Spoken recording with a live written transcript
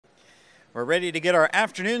We're ready to get our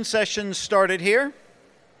afternoon session started here.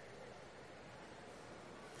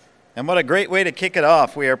 And what a great way to kick it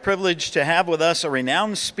off. We are privileged to have with us a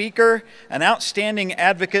renowned speaker, an outstanding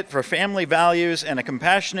advocate for family values, and a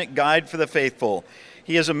compassionate guide for the faithful.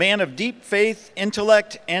 He is a man of deep faith,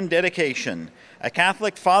 intellect, and dedication. A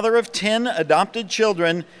Catholic father of 10 adopted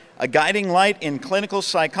children, a guiding light in clinical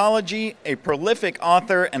psychology, a prolific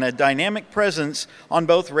author, and a dynamic presence on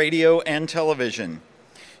both radio and television.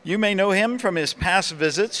 You may know him from his past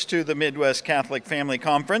visits to the Midwest Catholic Family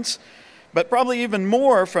Conference, but probably even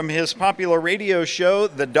more from his popular radio show,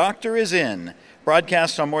 The Doctor Is In,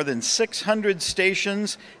 broadcast on more than 600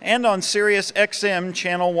 stations and on Sirius XM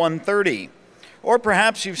Channel 130. Or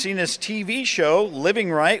perhaps you've seen his TV show,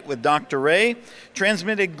 Living Right with Dr. Ray,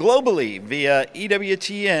 transmitted globally via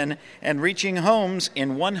EWTN and reaching homes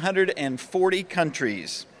in 140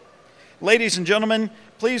 countries. Ladies and gentlemen,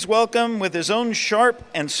 please welcome, with his own sharp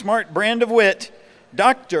and smart brand of wit,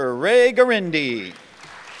 Dr. Ray Guarendi.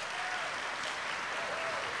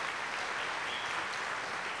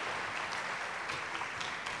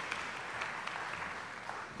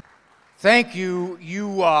 Thank you.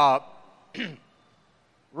 You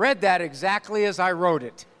read that exactly as I wrote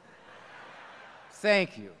it.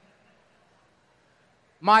 Thank you.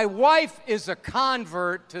 My wife is a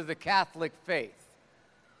convert to the Catholic faith.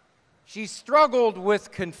 She struggled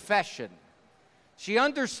with confession. She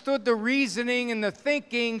understood the reasoning and the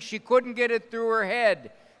thinking. She couldn't get it through her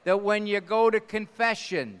head that when you go to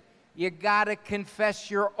confession, you got to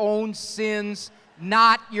confess your own sins,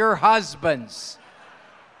 not your husband's.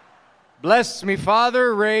 Bless me,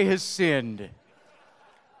 Father, Ray has sinned.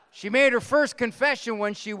 She made her first confession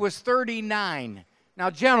when she was 39. Now,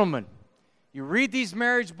 gentlemen, you read these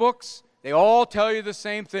marriage books, they all tell you the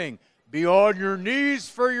same thing. Be on your knees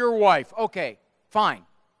for your wife. Okay, fine.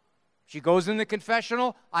 She goes in the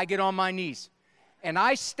confessional, I get on my knees. And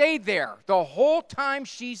I stayed there the whole time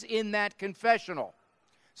she's in that confessional.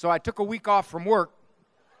 So I took a week off from work.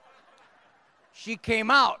 She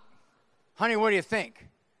came out. Honey, what do you think?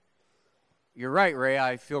 You're right, Ray.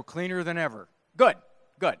 I feel cleaner than ever. Good,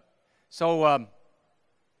 good. So,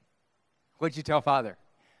 what'd you tell Father?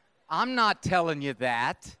 I'm not telling you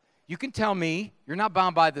that. You can tell me. You're not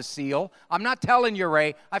bound by the seal. I'm not telling you,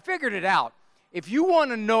 Ray. I figured it out. If you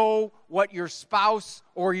want to know what your spouse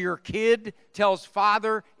or your kid tells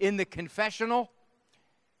Father in the confessional,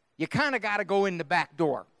 you kind of got to go in the back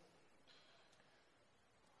door.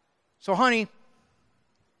 So, honey,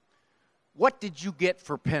 what did you get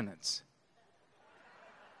for penance?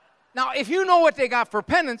 Now, if you know what they got for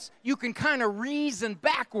penance, you can kind of reason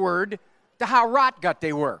backward to how rot gut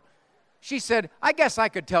they were. She said, I guess I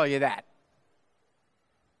could tell you that.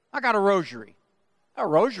 I got a rosary. A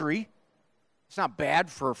rosary? It's not bad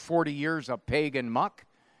for 40 years of pagan muck.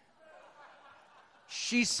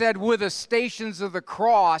 She said, with the stations of the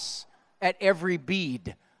cross at every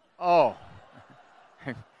bead. Oh,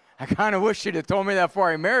 I kind of wish she'd have told me that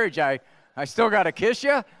before I married you. I still got to kiss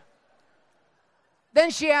you.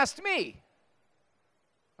 Then she asked me,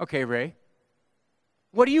 okay, Ray,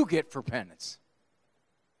 what do you get for penance?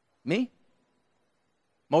 Me?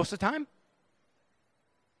 Most of the time?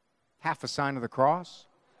 Half a sign of the cross.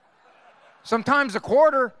 Sometimes a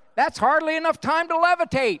quarter. That's hardly enough time to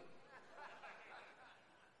levitate.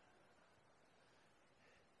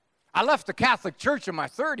 I left the Catholic Church in my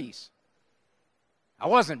 30s. I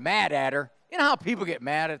wasn't mad at her. You know how people get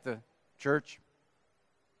mad at the church?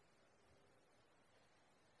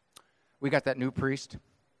 We got that new priest.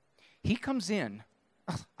 He comes in.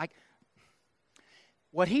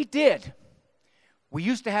 What he did, we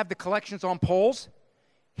used to have the collections on poles.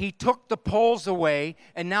 He took the poles away,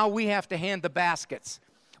 and now we have to hand the baskets.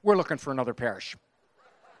 We're looking for another parish.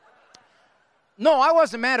 No, I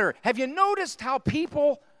wasn't mad at her. Have you noticed how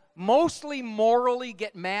people mostly morally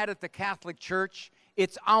get mad at the Catholic Church?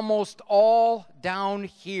 It's almost all down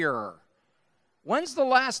here. When's the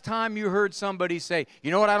last time you heard somebody say,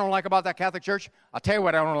 you know what I don't like about that Catholic Church? I'll tell you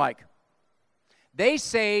what I don't like. They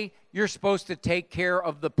say you're supposed to take care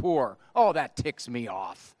of the poor. Oh, that ticks me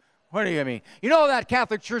off. What do you mean? You know that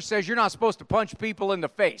Catholic Church says you're not supposed to punch people in the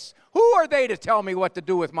face. Who are they to tell me what to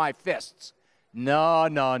do with my fists? No,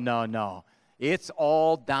 no, no, no. It's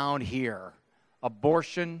all down here.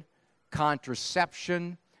 Abortion,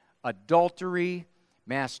 contraception, adultery,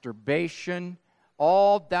 masturbation,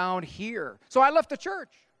 all down here. So I left the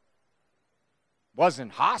church.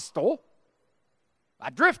 Wasn't hostile. I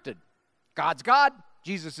drifted. God's God.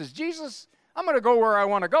 Jesus is Jesus. I'm going to go where I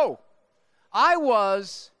want to go. I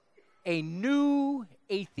was a new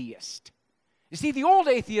atheist. You see, the old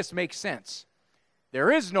atheist makes sense.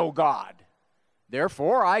 There is no God.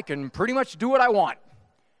 Therefore, I can pretty much do what I want.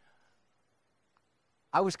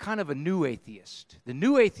 I was kind of a new atheist. The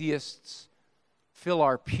new atheists fill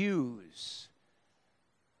our pews.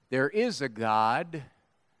 There is a God,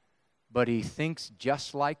 but he thinks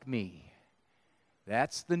just like me.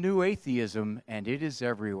 That's the new atheism, and it is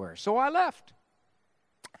everywhere. So I left.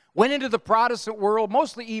 Went into the Protestant world,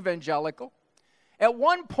 mostly evangelical. At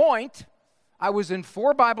one point, I was in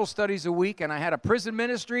 4 Bible studies a week, and I had a prison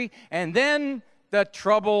ministry, and then the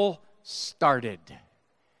trouble started.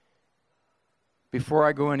 Before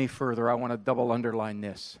I go any further, I want to double underline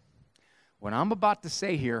this. What I'm about to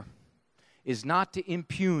say here is not to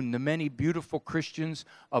impugn the many beautiful Christians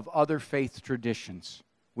of other faith traditions.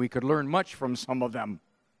 We could learn much from some of them.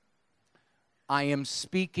 I am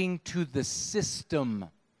speaking to the system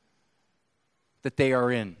that they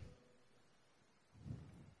are in.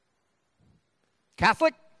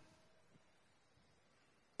 Catholic,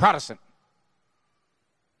 Protestant.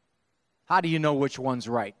 How do you know which one's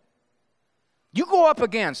right? You go up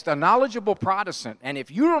against a knowledgeable Protestant, and if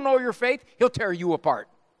you don't know your faith, he'll tear you apart.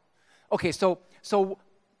 Okay, so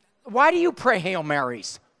why do you pray Hail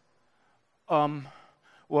Marys?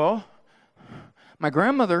 Well, my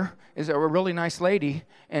grandmother is a really nice lady,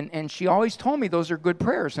 and she always told me those are good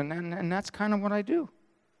prayers, and that's kind of what I do.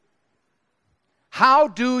 How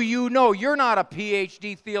do you know? You're not a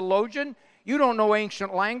PhD theologian. You don't know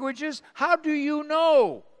ancient languages. How do you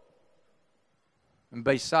know? And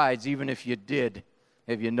besides, even if you did,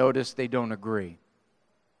 have you noticed they don't agree?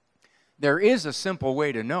 There is a simple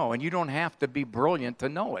way to know, and you don't have to be brilliant to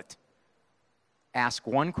know it. Ask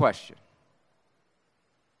one question.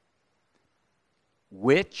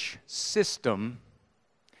 Which system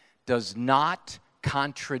does not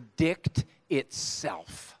contradict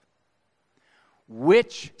itself?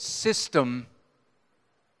 Which system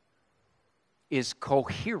is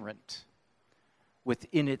coherent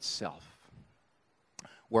within itself?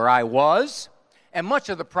 Where I was, and much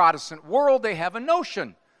of the Protestant world, they have a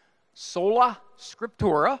notion. Sola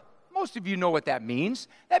Scriptura. Most of you know what that means.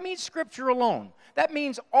 That means Scripture alone. That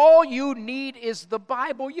means all you need is the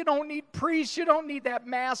Bible. You don't need priests. You don't need that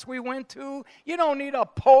Mass we went to. You don't need a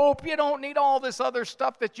Pope. You don't need all this other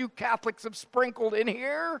stuff that you Catholics have sprinkled in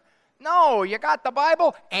here. No, you got the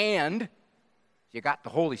Bible and you got the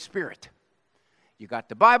Holy Spirit. You got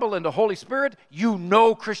the Bible and the Holy Spirit. You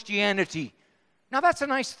know Christianity. Now, that's a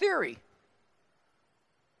nice theory.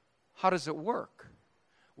 How does it work?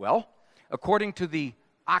 Well, according to the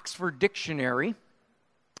Oxford Dictionary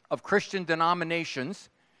of Christian Denominations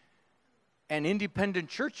and Independent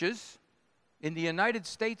Churches in the United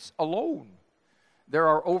States alone, there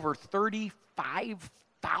are over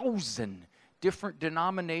 35,000 different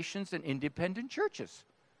denominations and independent churches.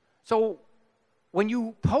 So, when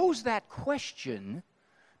you pose that question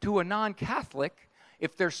to a non-Catholic,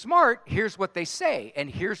 if they're smart, here's what they say, and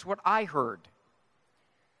here's what I heard.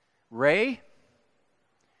 Ray,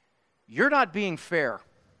 you're not being fair.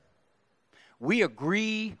 We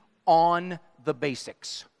agree on the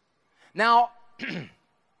basics. Now,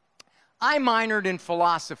 I minored in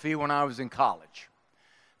philosophy when I was in college.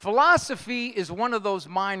 Philosophy is one of those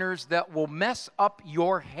minors that will mess up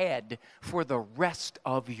your head for the rest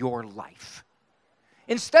of your life.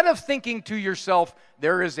 Instead of thinking to yourself,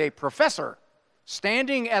 there is a professor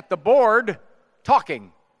standing at the board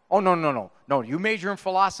talking. Oh, no. You major in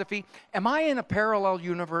philosophy. Am I in a parallel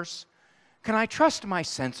universe? Can I trust my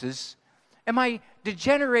senses? Am I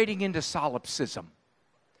degenerating into solipsism?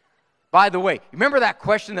 By the way, remember that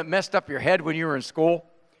question that messed up your head when you were in school?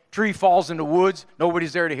 Tree falls in the woods,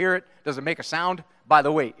 nobody's there to hear it. Does it make a sound? By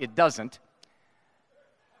the way, it doesn't.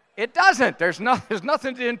 It doesn't. There's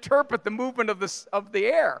nothing to interpret the movement of the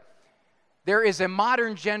air. There is a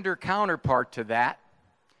modern gender counterpart to that.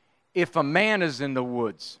 If a man is in the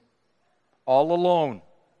woods, all alone,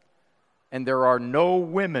 and there are no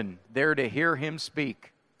women there to hear him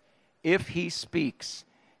speak, if he speaks,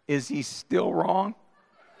 is he still wrong?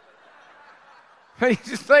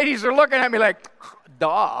 These ladies are looking at me like,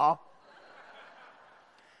 duh.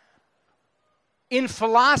 In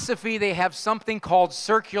philosophy, they have something called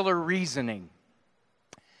circular reasoning.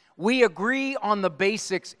 We agree on the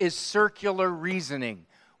basics is circular reasoning.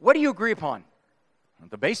 What do you agree upon?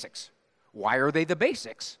 The basics. Why are they the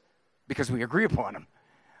basics? Because we agree upon them.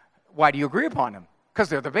 Why do you agree upon them? Because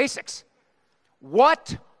they're the basics.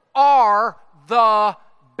 What are the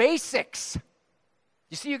basics?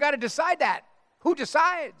 You see, you got to decide that. Who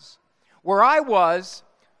decides? Where I was,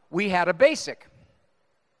 we had a basic.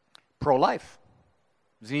 Pro-life.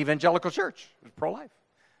 It was an evangelical church. It was pro-life.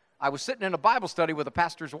 I was sitting in a Bible study with a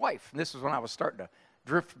pastor's wife, and this was when I was starting to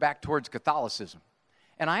drift back towards Catholicism.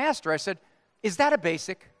 And I asked her, I said, Is that a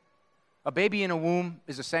basic? A baby in a womb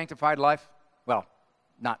is a sanctified life? Well,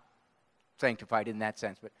 not sanctified in that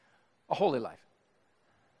sense, but a holy life.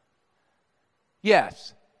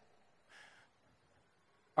 Yes.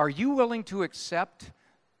 Are you willing to accept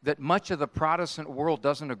that much of the Protestant world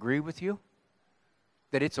doesn't agree with you?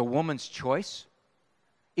 That it's a woman's choice?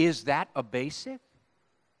 Is that a basic?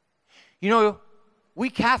 You know, we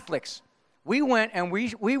Catholics, we went and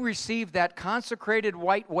we received that consecrated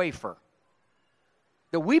white wafer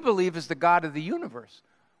that we believe is the God of the universe.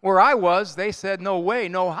 Where I was, they said, no way,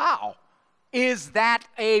 no how. Is that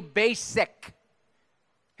a basic?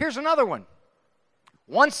 Here's another one.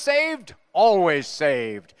 Once saved, always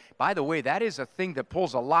saved. By the way, that is a thing that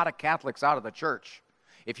pulls a lot of Catholics out of the church.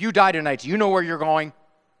 If you die tonight, do you know where you're going?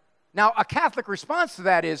 Now, a Catholic response to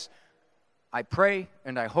that is, I pray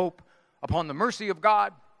and I hope upon the mercy of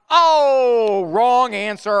God. Oh, wrong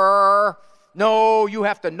answer. No, you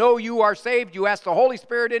have to know you are saved. You ask the Holy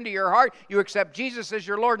Spirit into your heart. You accept Jesus as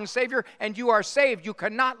your Lord and Savior, and you are saved. You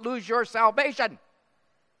cannot lose your salvation.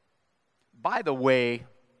 By the way,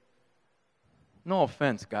 no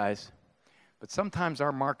offense, guys, but sometimes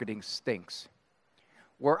our marketing stinks.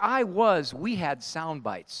 Where I was, we had sound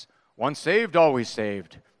bites. Once saved, always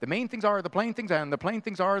saved. The main things are the plain things, and the plain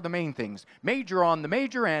things are the main things. Major on the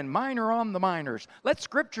major and minor on the minors. Let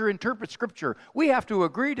Scripture interpret Scripture. We have to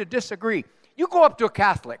agree to disagree. You go up to a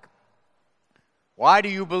Catholic. Why do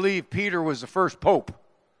you believe Peter was the first pope?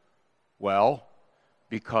 Well,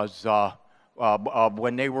 because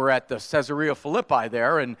when they were at the Caesarea Philippi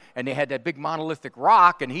there, and they had that big monolithic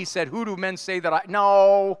rock, and he said, who do men say that I...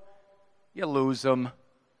 No, you lose them.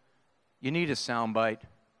 You need a soundbite.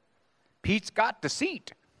 Pete's got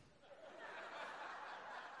deceit.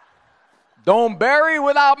 Don't bury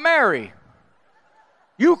without Mary.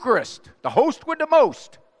 Eucharist, the host with the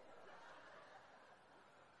most.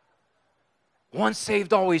 Once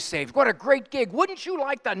saved, always saved. What a great gig. Wouldn't you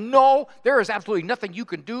like to know there is absolutely nothing you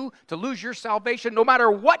can do to lose your salvation, no matter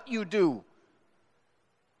what you do?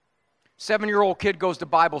 7-year-old kid goes to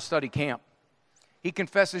Bible study camp. He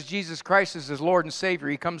confesses Jesus Christ as his Lord and Savior.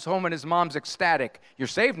 He comes home and his mom's ecstatic. You're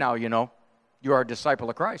saved now, you know. You are a disciple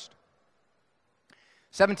of Christ.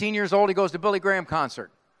 17 years old, he goes to Billy Graham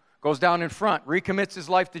concert. Goes down in front, recommits his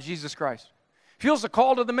life to Jesus Christ. Feels a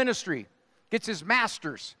call to the ministry. Gets his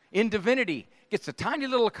master's in divinity. Gets a tiny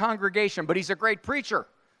little congregation, but he's a great preacher.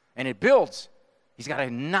 And it builds. He's got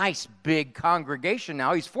a nice big congregation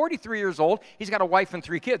now. He's 43 years old. He's got a wife and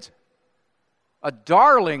 3 kids. A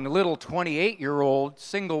darling little 28-year-old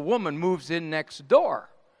single woman moves in next door.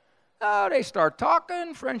 They start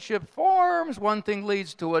talking, friendship forms, one thing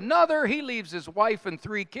leads to another. He leaves his wife and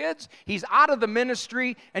 3 kids. He's out of the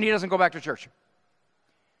ministry, and he doesn't go back to church.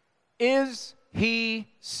 Is he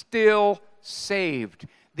still saved?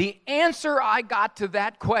 The answer I got to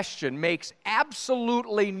that question makes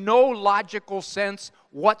absolutely no logical sense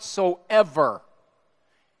whatsoever.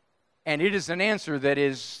 And it is an answer that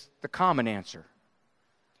is the common answer.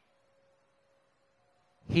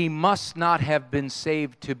 He must not have been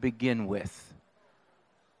saved to begin with.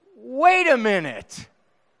 Wait a minute.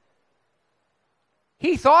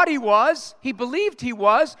 He thought he was. He believed he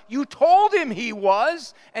was. You told him he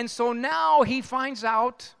was. And so now he finds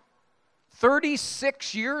out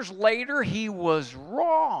 36 years later he was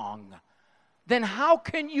wrong. Then how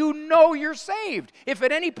can you know you're saved? If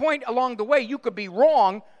at any point along the way you could be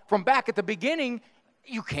wrong from back at the beginning,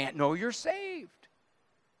 you can't know you're saved.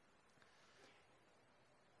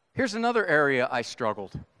 Here's another area I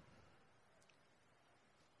struggled.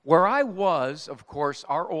 Where I was, of course,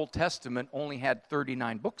 our Old Testament only had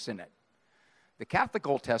 39 books in it. The Catholic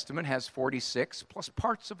Old Testament has 46 plus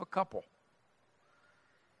parts of a couple.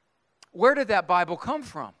 Where did that Bible come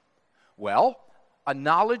from? Well, a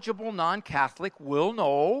knowledgeable non-Catholic will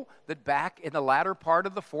know that back in the latter part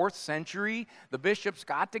of the 4th century, the bishops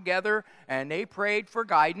got together and they prayed for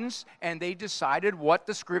guidance and they decided what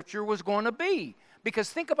the Scripture was going to be.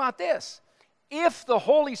 Because think about this. If the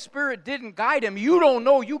Holy Spirit didn't guide him, you don't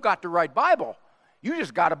know you got the right Bible. You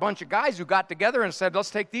just got a bunch of guys who got together and said,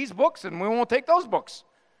 let's take these books and we won't take those books.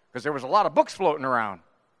 Because there was a lot of books floating around.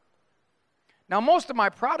 Now, most of my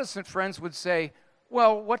Protestant friends would say,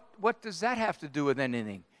 well, what does that have to do with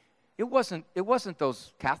anything? It wasn't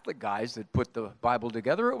those Catholic guys that put the Bible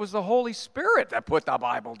together. It was the Holy Spirit that put the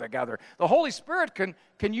Bible together. The Holy Spirit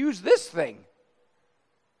can use this thing.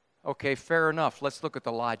 Okay, fair enough. Let's look at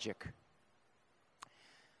the logic.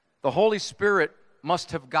 The Holy Spirit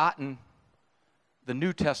must have gotten the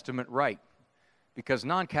New Testament right, because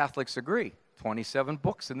non-Catholics agree. 27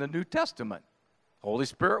 books in the New Testament. Holy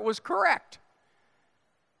Spirit was correct.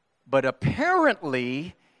 But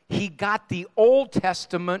apparently, he got the Old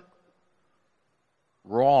Testament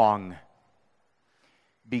wrong,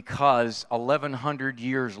 because 1,100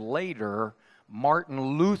 years later,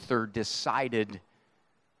 Martin Luther decided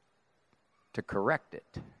to correct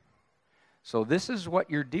it. So this is what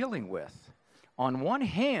you're dealing with. On one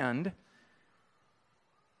hand,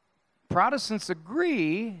 Protestants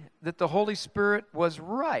agree that the Holy Spirit was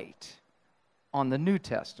right on the New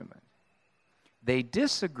Testament. They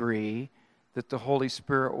disagree that the Holy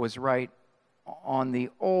Spirit was right on the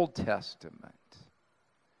Old Testament.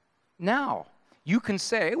 Now, you can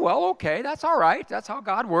say, well, okay, that's all right. That's how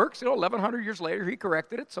God works. 1,100 years later, he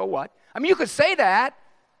corrected it, so what? I mean, you could say that.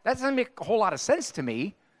 That doesn't make a whole lot of sense to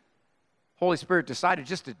me. Holy Spirit decided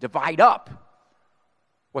just to divide up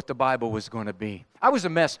what the Bible was going to be. I was a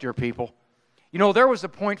mess, dear people. You know, there was a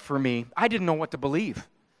point for me, I didn't know what to believe.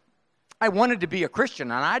 I wanted to be a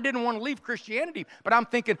Christian, and I didn't want to leave Christianity, but I'm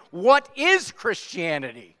thinking, what is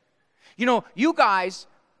Christianity? You know, you guys,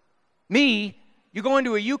 me, you go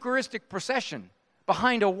into a Eucharistic procession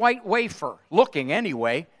behind a white wafer, looking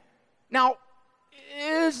anyway. Now,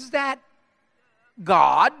 is that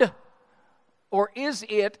God, or is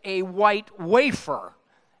it a white wafer?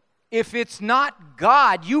 If it's not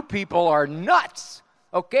God, you people are nuts,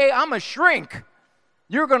 okay? I'm a shrink.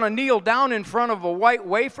 You're going to kneel down in front of a white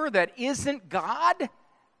wafer that isn't God?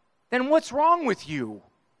 Then what's wrong with you?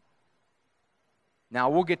 Now,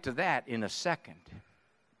 we'll get to that in a second.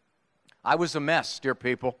 I was a mess, dear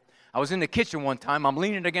people. I was in the kitchen one time. I'm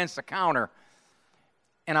leaning against the counter,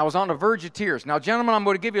 and I was on the verge of tears. Now, gentlemen, I'm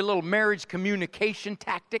going to give you a little marriage communication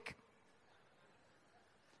tactic.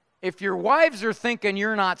 If your wives are thinking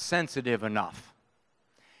you're not sensitive enough,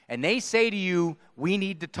 and they say to you, we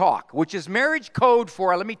need to talk, which is marriage code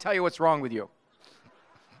for, let me tell you what's wrong with you.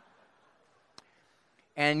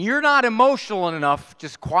 And you're not emotional enough,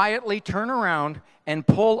 just quietly turn around and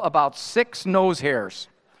pull about 6 nose hairs.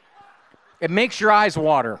 It makes your eyes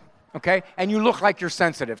water, okay? And you look like you're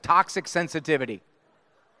sensitive, toxic sensitivity.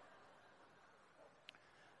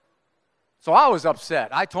 So I was upset.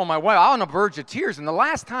 I told my wife, I was on the verge of tears. And the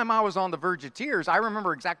last time I was on the verge of tears, I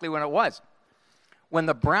remember exactly when it was. When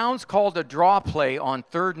the Browns called a draw play on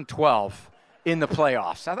 3rd and 12 in the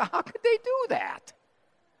playoffs. I thought, how could they do that?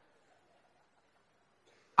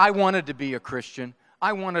 I wanted to be a Christian.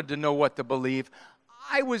 I wanted to know what to believe.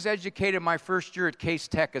 I was educated my first year at Case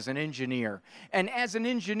Tech as an engineer. And as an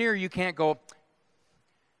engineer, you can't go,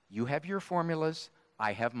 you have your formulas,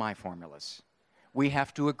 I have my formulas. We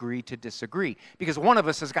have to agree to disagree, because one of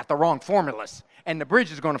us has got the wrong formulas, and the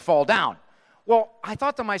bridge is going to fall down. Well, I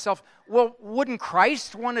thought to myself, well, wouldn't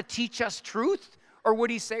Christ want to teach us truth? Or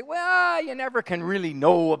would he say, well, you never can really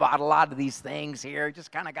know about a lot of these things here. You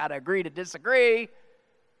just kind of got to agree to disagree.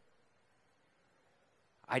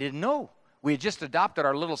 I didn't know. We had just adopted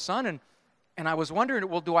our little son, and I was wondering,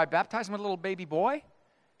 well, do I baptize my little baby boy?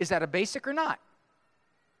 Is that a basic or not?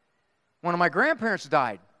 One of my grandparents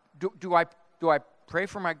died. Do I pray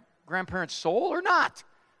for my grandparent's soul or not?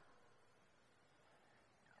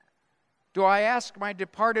 Do I ask my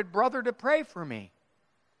departed brother to pray for me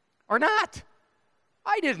or not?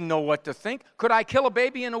 I didn't know what to think. Could I kill a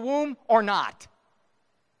baby in a womb or not?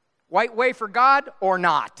 White way for God or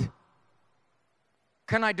not?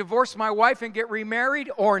 Can I divorce my wife and get remarried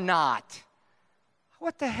or not?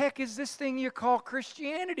 What the heck is this thing you call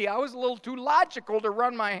Christianity? I was a little too logical to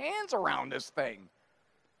run my hands around this thing.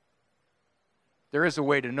 There is a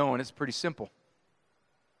way to know, and it's pretty simple.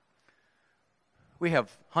 We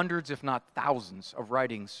have hundreds, if not thousands, of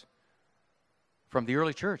writings from the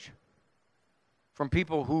early church, from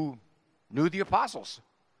people who knew the apostles,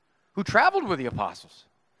 who traveled with the apostles,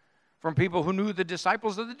 from people who knew the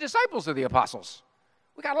disciples of the apostles.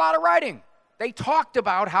 We got a lot of writing. They talked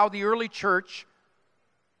about how the early church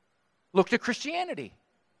looked at Christianity.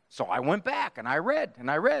 So I went back and I read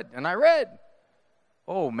and I read and I read.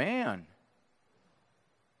 Oh, man.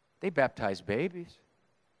 They baptized babies.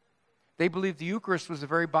 They believed the Eucharist was the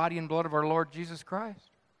very body and blood of our Lord Jesus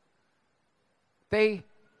Christ. They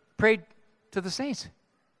prayed to the saints.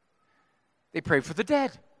 They prayed for the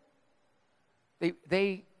dead.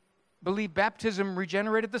 They believed baptism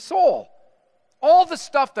regenerated the soul. All the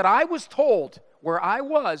stuff that I was told where I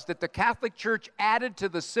was that the Catholic Church added to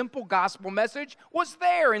the simple gospel message was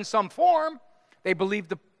there in some form. They believed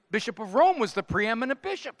the Bishop of Rome was the preeminent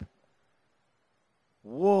bishop.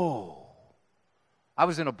 Whoa. I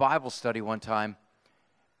was in a Bible study one time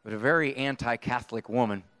with a very anti-Catholic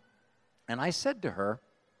woman, and I said to her,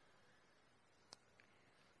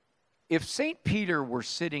 if St. Peter were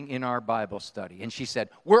sitting in our Bible study, and she said,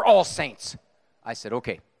 we're all saints. I said,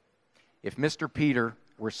 okay, if Mr. Peter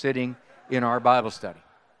were sitting in our Bible study,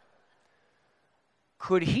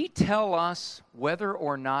 could he tell us whether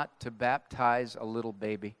or not to baptize a little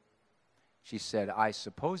baby? She said, I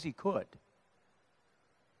suppose he could.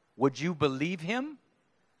 Would you believe him?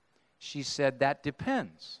 She said, that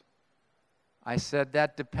depends. I said,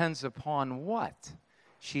 that depends upon what?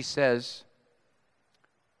 She says,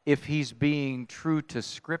 if he's being true to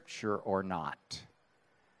Scripture or not.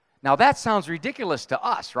 Now that sounds ridiculous to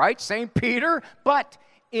us, right? St. Peter, but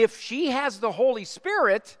if she has the Holy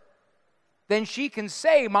Spirit, then she can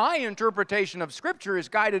say, my interpretation of Scripture is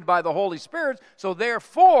guided by the Holy Spirit, so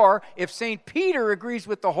therefore, if St. Peter agrees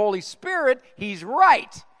with the Holy Spirit, he's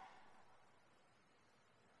right.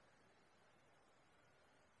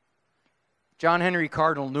 John Henry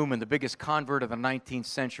Cardinal Newman, the biggest convert of the 19th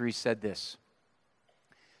century, said this: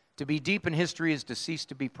 to be deep in history is to cease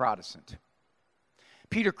to be Protestant.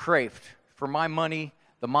 Peter Kreeft, for my money,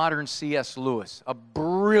 the modern C.S. Lewis, a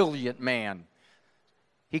brilliant man.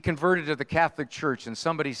 He converted to the Catholic Church, and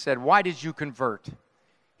somebody said, why did you convert?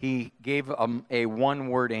 He gave a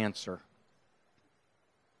one-word answer: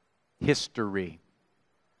 history.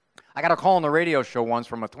 I got a call on the radio show once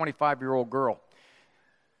from a 25-year-old girl.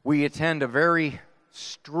 We attend a very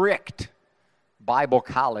strict Bible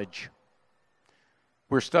college.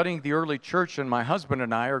 We're studying the early church, and my husband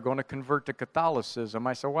and I are going to convert to Catholicism.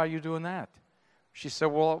 I said, why are you doing that? She said,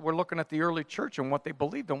 well, we're looking at the early church and what they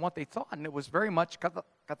believed and what they thought, and it was very much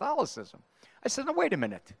Catholicism. I said, now, wait a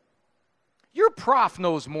minute. Your prof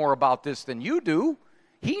knows more about this than you do.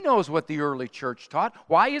 He knows what the early church taught.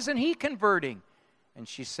 Why isn't he converting? And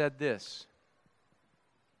she said this: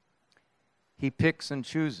 he picks and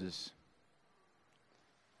chooses.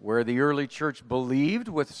 Where the early church believed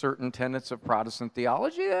with certain tenets of Protestant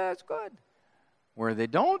theology, that's good. Where they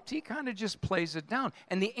don't, he kind of just plays it down.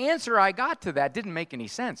 And the answer I got to that didn't make any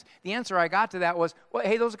sense. The answer I got to that was, well,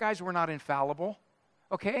 hey, those guys were not infallible,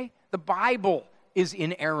 okay? The Bible is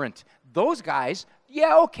inerrant. Those guys,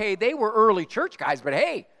 yeah, okay, they were early church guys, but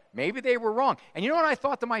hey, maybe they were wrong. And you know what I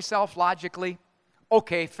thought to myself logically?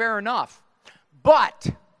 Okay, fair enough. But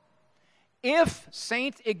if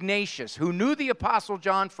St. Ignatius, who knew the Apostle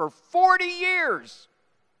John for 40 years,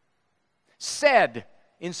 said,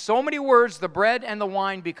 in so many words, the bread and the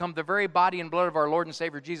wine become the very body and blood of our Lord and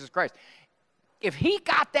Savior Jesus Christ. If he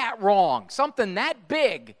got that wrong, something that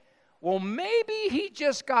big, well, maybe he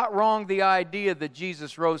just got wrong the idea that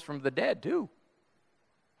Jesus rose from the dead, too.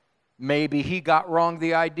 Maybe he got wrong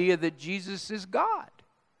the idea that Jesus is God.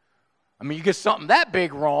 I mean, you get something that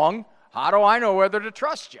big wrong, how do I know whether to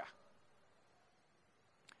trust you?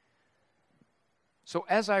 So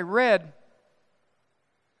as I read,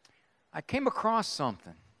 I came across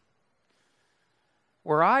something.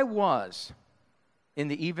 Where I was in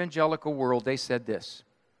the evangelical world, they said this: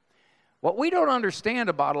 what we don't understand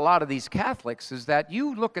about a lot of these Catholics is that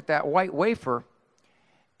you look at that white wafer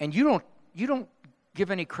and you don't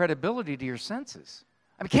give any credibility to your senses.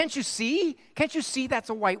 I mean, can't you see? Can't you see that's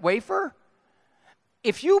a white wafer?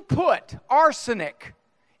 If you put arsenic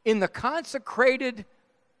in the consecrated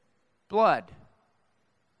blood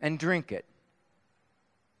and drink it,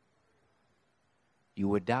 you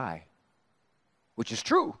would die. Which is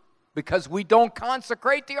true, because we don't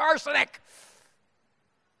consecrate the arsenic.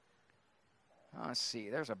 Let's see,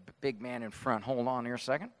 there's a big man in front. Hold on here a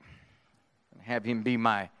second. Have him be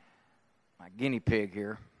my guinea pig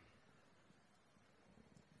here.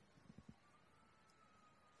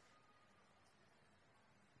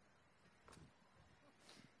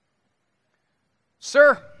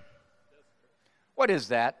 Sir, what is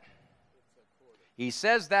that? He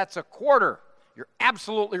says that's a quarter. You're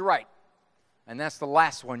absolutely right. And that's the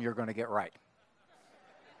last one you're going to get right.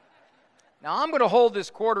 Now, I'm going to hold this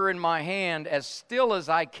quarter in my hand as still as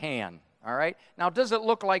I can, all right? Now, does it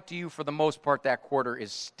look like to you, for the most part, that quarter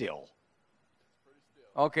is still?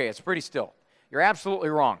 Okay, it's pretty still. You're absolutely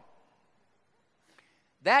wrong.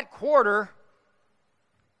 That quarter,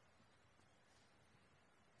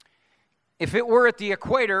 if it were at the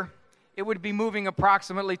equator, it would be moving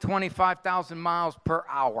approximately 25,000 miles per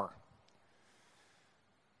hour.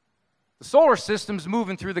 The solar system's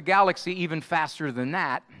moving through the galaxy even faster than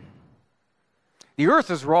that. The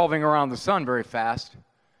Earth is revolving around the sun very fast.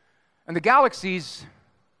 And the galaxy's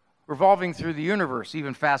revolving through the universe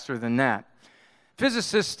even faster than that.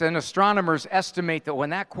 Physicists and astronomers estimate that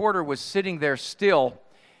when that quarter was sitting there still,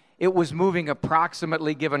 it was moving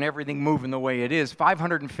approximately, given everything moving the way it is,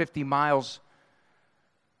 550 miles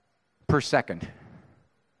per second.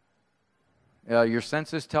 Your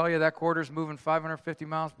senses tell you that quarter's moving 550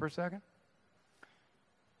 miles per second?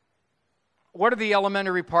 What are the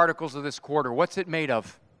elementary particles of this quarter? What's it made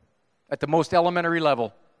of at the most elementary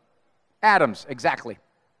level? Atoms, exactly.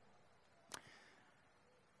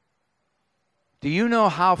 Do you know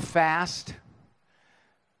how fast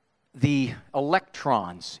the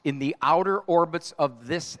electrons in the outer orbits of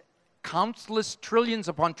this countless trillions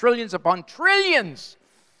upon trillions upon trillions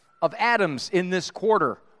of atoms in this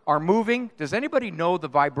quarter are moving? Does anybody know the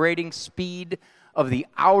vibrating speed of the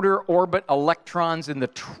outer orbit electrons in the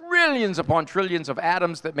trillions upon trillions of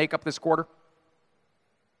atoms that make up this quarter?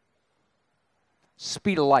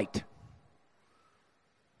 Speed of light.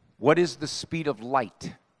 What is the speed of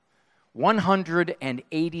light?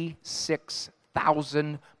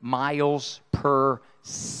 186,000 miles per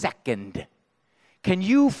second. Can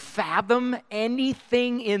you fathom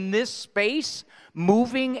anything in this space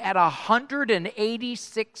moving at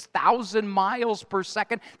 186,000 miles per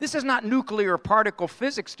second? This is not nuclear particle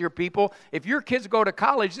physics, dear people. If your kids go to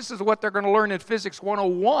college, this is what they're going to learn in Physics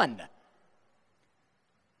 101.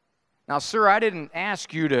 Now, sir, I didn't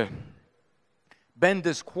ask you to bend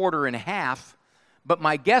this quarter in half, but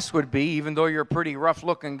my guess would be, even though you're a pretty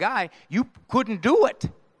rough-looking guy, you couldn't do it.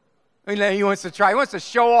 I mean, he wants to try. He wants to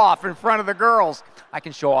show off in front of the girls. I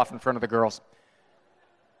can show off in front of the girls.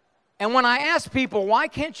 And when I ask people, why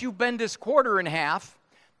can't you bend this quarter in half,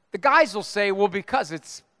 the guys will say, well, because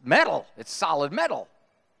it's metal. It's solid metal.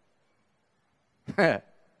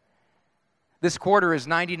 This quarter is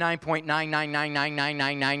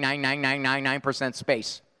 99.99999999999%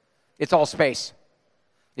 space. It's all space.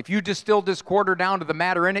 If you distilled this quarter down to the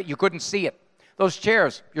matter in it, you couldn't see it. Those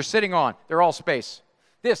chairs you're sitting on, they're all space.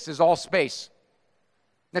 This is all space.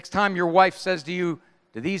 Next time your wife says to you,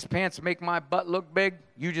 do these pants make my butt look big?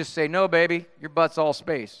 You just say, no, baby, your butt's all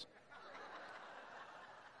space.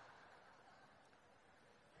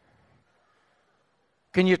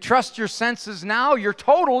 Can you trust your senses now? You're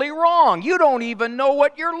totally wrong. You don't even know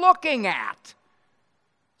what you're looking at.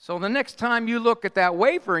 So the next time you look at that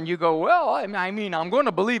wafer and you go, well, I mean, I'm going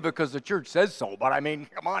to believe it because the church says so, but I mean,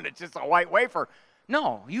 come on, it's just a white wafer.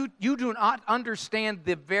 No, you do not understand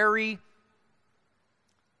the very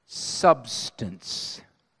substance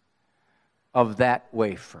of that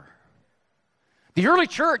wafer. The early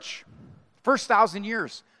church, first 1,000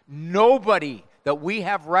 years, nobody that we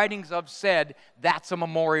have writings of said that's a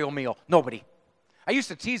memorial meal. Nobody. I used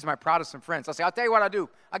to tease my Protestant friends. I'll say, I'll tell you what I'll do.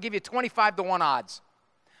 I'll give you 25-1 odds.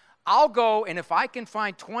 I'll go, and if I can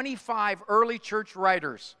find 25 early church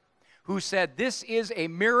writers who said this is a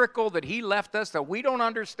miracle that he left us that we don't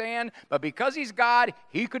understand, but because he's God,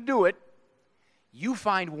 he could do it, you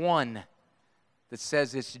find one that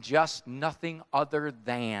says it's just nothing other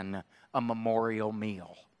than a memorial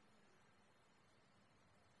meal.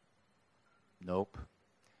 Nope.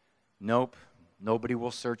 Nope. Nobody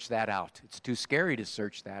will search that out. It's too scary to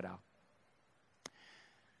search that out.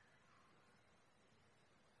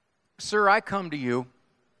 Sir, I come to you,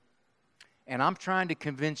 and I'm trying to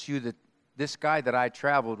convince you that this guy that I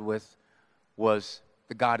traveled with was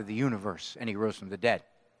the God of the universe, and he rose from the dead.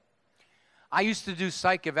 I used to do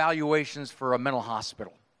psych evaluations for a mental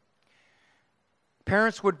hospital.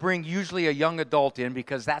 Parents would bring usually a young adult in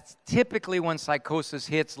because that's typically when psychosis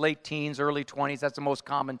hits, late teens, early 20s. That's the most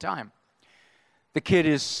common time. The kid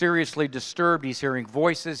is seriously disturbed. He's hearing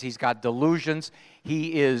voices. He's got delusions.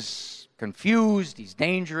 He is confused. He's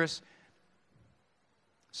dangerous.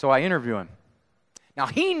 So I interview him. Now,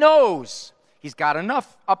 he knows he's got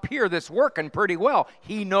enough up here that's working pretty well.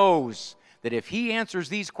 He knows that if he answers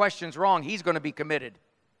these questions wrong, he's going to be committed.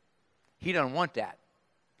 He doesn't want that.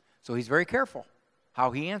 So he's very careful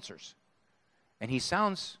how he answers. And he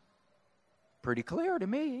sounds pretty clear to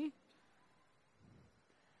me.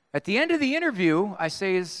 At the end of the interview, I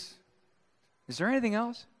say, is there anything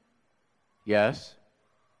else? Yes.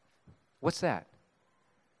 What's that?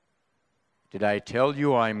 Did I tell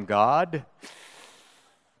you I'm God?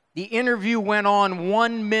 The interview went on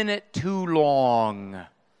 1 minute too long.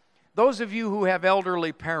 Those of you who have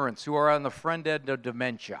elderly parents who are on the front end of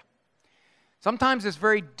dementia, sometimes it's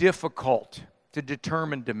very difficult to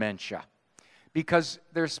determine dementia because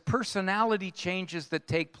there's personality changes that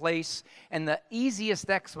take place, and the easiest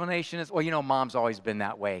explanation is, well, you know, mom's always been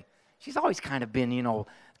that way. She's always kind of been, you know,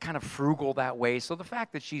 kind of frugal that way. So the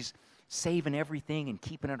fact that she's saving everything and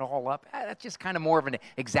keeping it all up, that's just kind of more of an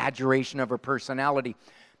exaggeration of her personality.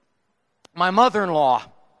 My mother-in-law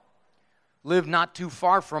lived not too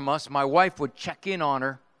far from us. My wife would check in on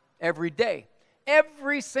her every day.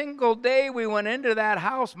 Every single day we went into that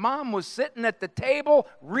house, Mom was sitting at the table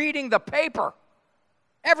reading the paper.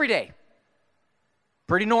 Every day.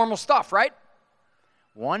 Pretty normal stuff, right?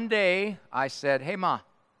 One day I said, hey, Ma,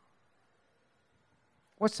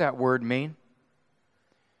 what's that word mean?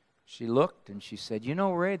 She looked and she said, you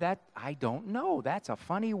know, Ray, that I don't know. That's a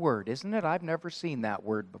funny word, isn't it? I've never seen that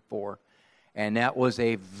word before. And that was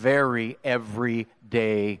a very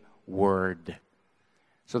everyday word.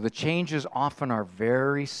 So the changes often are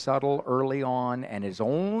very subtle early on, and it's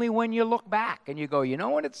only when you look back and you go, you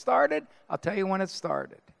know when it started? I'll tell you when it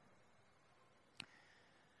started.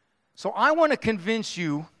 So I want to convince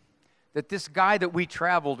you that this guy that we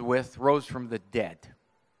traveled with rose from the dead.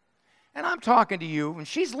 And I'm talking to you, and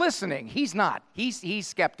she's listening. He's not. He's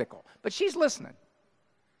skeptical, but she's listening.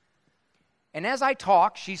 And as I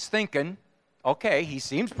talk, she's thinking, okay, he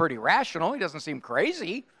seems pretty rational. He doesn't seem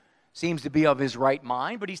crazy. Seems to be of his right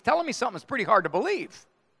mind, but he's telling me something that's pretty hard to believe.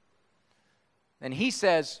 And he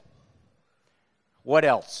says, what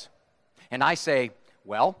else? And I say,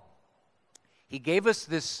 well, he gave us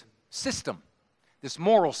this system, this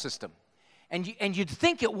moral system. And you'd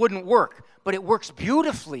think it wouldn't work, but it works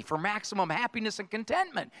beautifully for maximum happiness and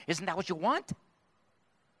contentment. Isn't that what you want?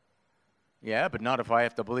 Yeah, but not if I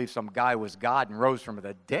have to believe some guy was God and rose from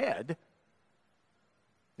the dead.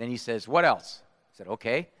 Then he says, what else? I said,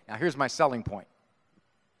 okay, now here's my selling point.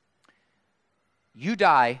 You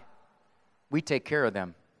die, we take care of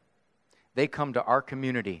them. They come to our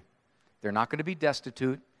community. They're not going to be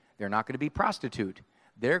destitute. They're not going to be prostitute.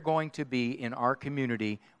 They're going to be in our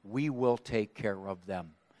community. We will take care of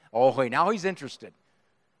them. Oh, wait, now he's interested.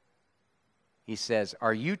 He says,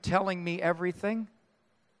 are you telling me everything?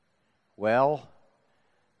 Well,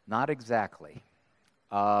 not exactly.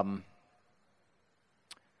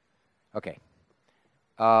 Okay.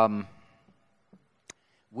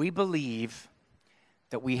 We believe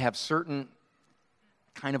that we have certain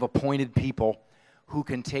kind of appointed people who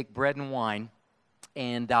can take bread and wine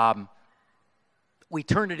and we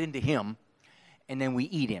turn it into him and then we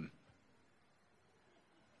eat him.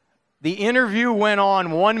 The interview went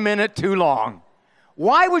on 1 minute too long.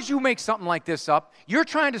 Why would you make something like this up? You're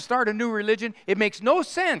trying to start a new religion. It makes no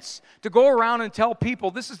sense to go around and tell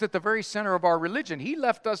people this is at the very center of our religion. He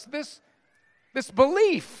left us this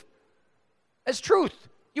belief as truth.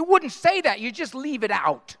 You wouldn't say that. You just leave it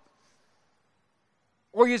out.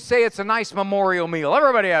 Or you'd say it's a nice memorial meal.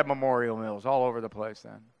 Everybody had memorial meals all over the place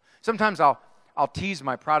then. Sometimes I'll tease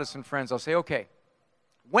my Protestant friends. I'll say, okay,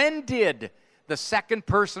 when did the second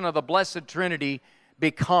person of the Blessed Trinity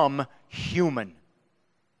become human?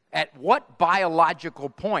 At what biological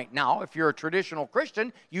point? Now, if you're a traditional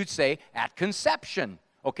Christian, you'd say at conception.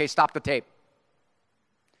 Okay, stop the tape.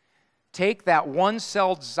 Take that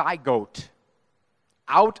one-celled zygote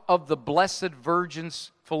out of the Blessed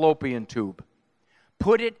Virgin's fallopian tube.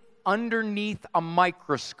 Put it underneath a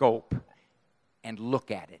microscope and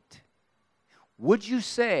look at it. Would you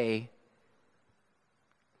say,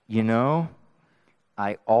 you know,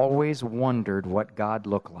 I always wondered what God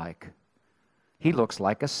looked like. He looks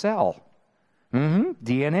like a cell.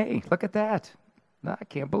 DNA. Look at that. No, I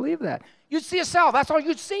can't believe that. You'd see a cell. That's all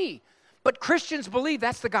you'd see. But Christians believe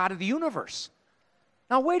that's the God of the universe.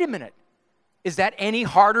 Now, wait a minute. Is that any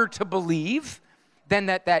harder to believe than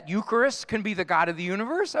that Eucharist can be the God of the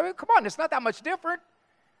universe? I mean, come on, it's not that much different.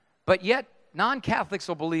 But yet, non-Catholics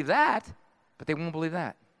will believe that, but they won't believe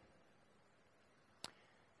that.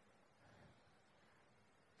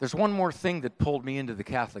 There's one more thing that pulled me into the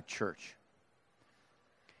Catholic Church.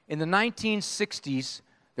 In the 1960s,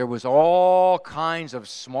 there was all kinds of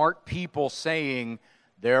smart people saying,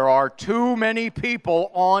 there are too many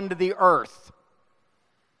people on the earth.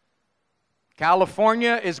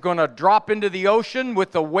 California is going to drop into the ocean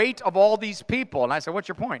with the weight of all these people. And I said, what's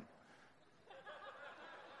your point?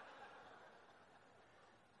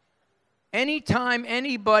 Anytime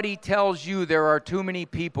anybody tells you there are too many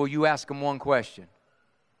people, you ask them one question.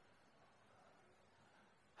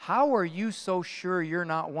 How are you so sure you're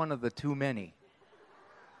not one of the too many?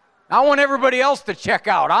 I want everybody else to check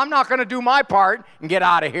out. I'm not going to do my part and get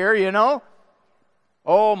out of here, you know.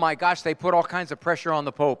 Oh, my gosh, they put all kinds of pressure on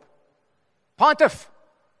the Pope. Pontiff,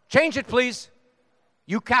 change it, please.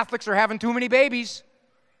 You Catholics are having too many babies.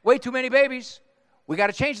 Way too many babies. We got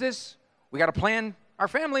to change this. We got to plan our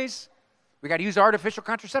families. We got to use artificial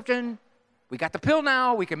contraception. We got the pill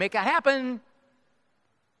now. We can make that happen.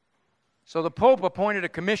 So the Pope appointed a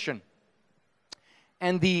commission.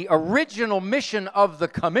 And the original mission of the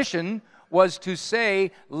commission was to say,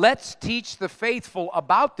 let's teach the faithful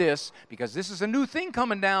about this, because this is a new thing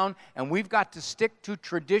coming down, and we've got to stick to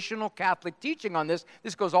traditional Catholic teaching on this.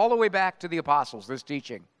 This goes all the way back to the apostles, this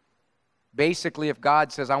teaching. Basically, if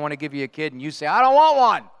God says, I want to give you a kid, and you say, I don't want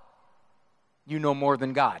one, you know more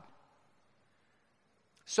than God.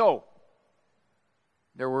 So,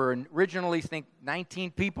 there were originally, I think,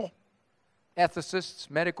 19 people, ethicists,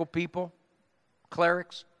 medical people,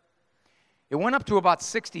 clerics. It went up to about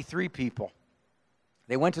 63 people.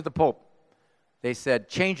 They went to the Pope. They said,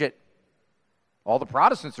 change it. All the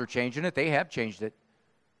Protestants are changing it. They have changed it.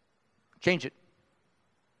 Change it.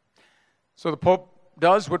 So the Pope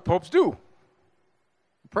does what popes do.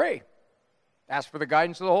 Pray. Ask for the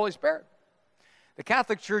guidance of the Holy Spirit. The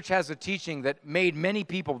Catholic Church has a teaching that made many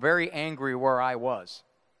people very angry where I was.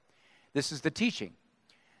 This is the teaching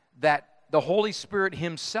that the Holy Spirit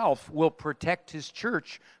himself will protect his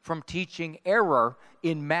church from teaching error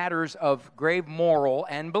in matters of grave moral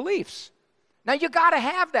and beliefs. Now, you got to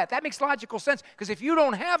have that. That makes logical sense, because if you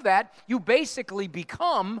don't have that, you basically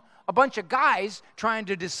become a bunch of guys trying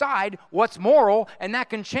to decide what's moral, and that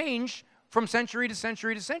can change from century to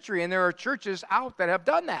century to century. And there are churches out that have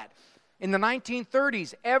done that. In the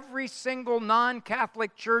 1930s, every single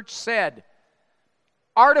non-Catholic church said,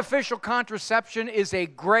 artificial contraception is a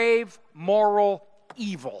grave moral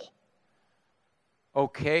evil.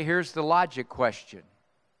 Okay, here's the logic question.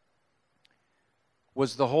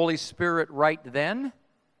 Was the Holy Spirit right then?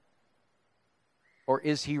 Or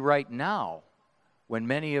is he right now when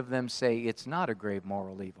many of them say it's not a grave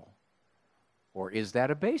moral evil? Or is that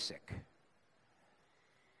a basic?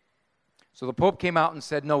 So the Pope came out and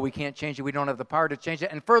said, no, we can't change it. We don't have the power to change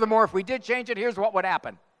it. And furthermore, if we did change it, here's what would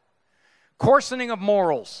happen. Coarsening of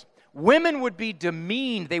morals. Women would be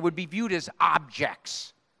demeaned. They would be viewed as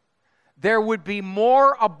objects. There would be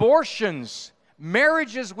more abortions.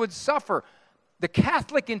 Marriages would suffer. The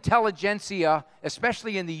Catholic intelligentsia,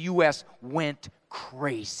 especially in the U.S., went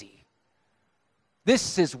crazy.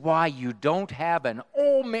 This is why you don't have an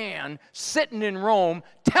old man sitting in Rome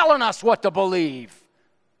telling us what to believe.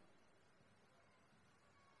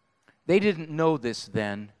 They didn't know this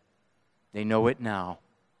then. They know it now.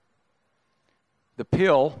 The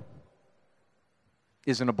pill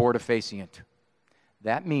is an abortifacient.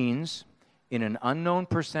 That means in an unknown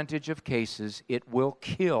percentage of cases, it will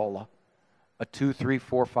kill a 2, 3,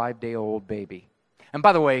 4, 5-day-old baby. And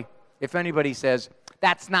by the way, if anybody says,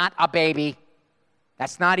 that's not a baby,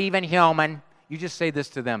 that's not even human, you just say this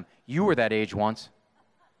to them. You were that age once.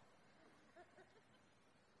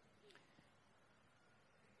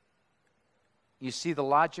 You see the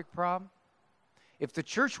logic problem? If the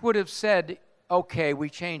church would have said, okay, we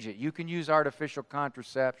change it, you can use artificial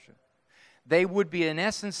contraception, they would be in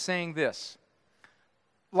essence saying this: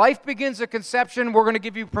 life begins at conception, we're going to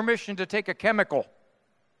give you permission to take a chemical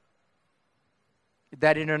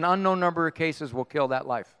that in an unknown number of cases will kill that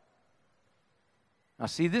life. Now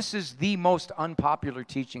see, this is the most unpopular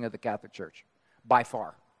teaching of the Catholic Church, by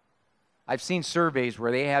far. I've seen surveys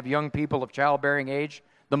where they have young people of childbearing age.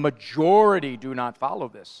 The majority do not follow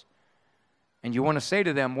this. And you want to say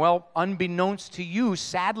to them, well, unbeknownst to you,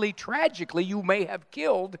 sadly, tragically, you may have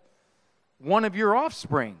killed one of your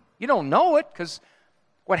offspring. You don't know it, because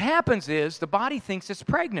what happens is the body thinks it's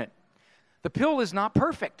pregnant. The pill is not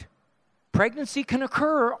perfect. Pregnancy can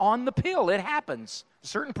occur on the pill. It happens a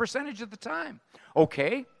certain percentage of the time.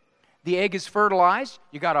 Okay, the egg is fertilized.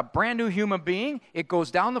 You got a brand new human being. It goes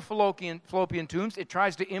down the fallopian tubes. It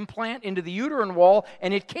tries to implant into the uterine wall,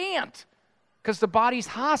 and it can't, because the body's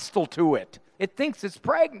hostile to it. It thinks it's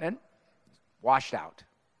pregnant. Washed out.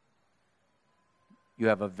 You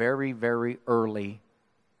have a very, very early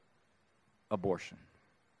abortion.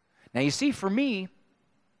 Now, you see, for me,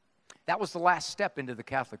 that was the last step into the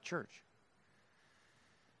Catholic Church,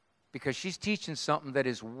 because she's teaching something that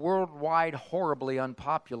is worldwide horribly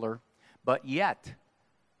unpopular, but yet,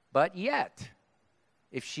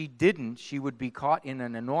 if she didn't, she would be caught in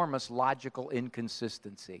an enormous logical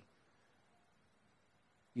inconsistency.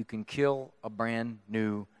 You can kill a brand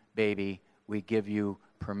new baby. We give you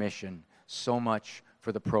permission. So much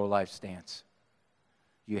for the pro-life stance.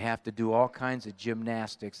 You have to do all kinds of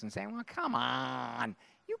gymnastics and say, well, come on.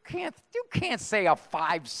 You can't say a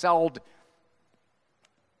 5-celled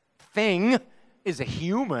thing is a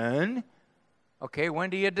human. Okay, when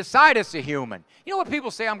do you decide it's a human? You know what people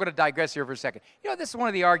say? I'm going to digress here for a second. You know, this is one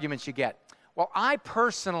of the arguments you get. Well, I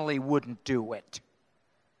personally wouldn't do it.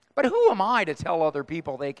 But who am I to tell other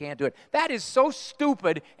people they can't do it? That is so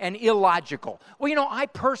stupid and illogical. Well, you know, I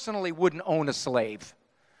personally wouldn't own a slave.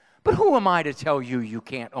 But who am I to tell you you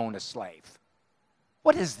can't own a slave?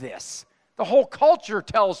 What is this? The whole culture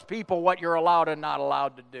tells people what you're allowed and not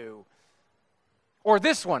allowed to do. Or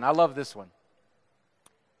this one, I love this one.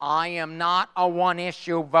 I am not a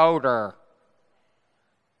one-issue voter.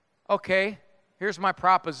 Okay, here's my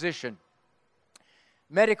proposition.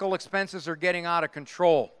 Medical expenses are getting out of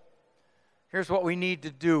control. Here's what we need to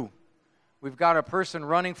do. We've got a person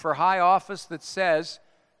running for high office that says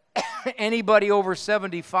anybody over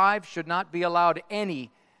 75 should not be allowed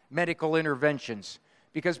any medical interventions,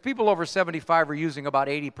 because people over 75 are using about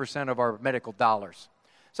 80% of our medical dollars.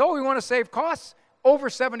 So we want to save costs. over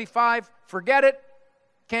 75, forget it,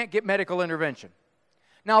 can't get medical intervention.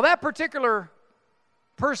 Now, that particular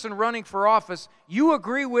person running for office, you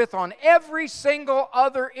agree with on every single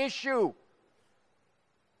other issue.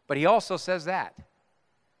 But he also says that.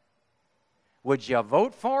 Would you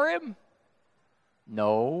vote for him?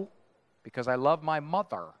 No, because I love my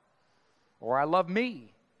mother, or I love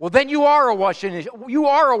me. Well, then you are a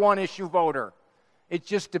one-issue voter. It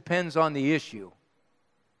just depends on the issue.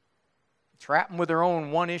 Trap them with their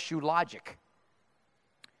own one-issue logic.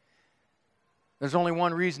 There's only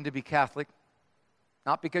one reason to be Catholic.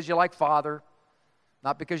 Not because you like Father,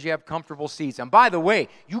 not because you have comfortable seats. And by the way,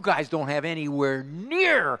 you guys don't have anywhere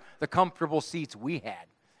near the comfortable seats we had.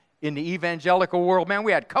 In the evangelical world, man,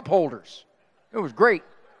 we had cup holders. It was great.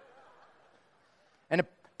 And a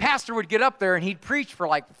pastor would get up there and he'd preach for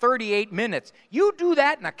like 38 minutes. You do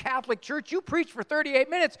that in a Catholic church, you preach for 38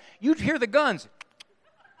 minutes, you'd hear the guns.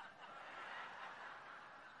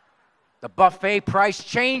 The buffet price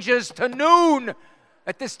changes to noon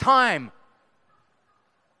at this time.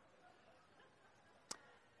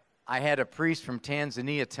 I had a priest from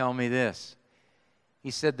Tanzania tell me this. He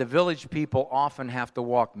said the village people often have to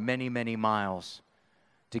walk many, many miles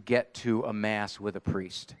to get to a mass with a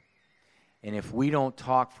priest. And if we don't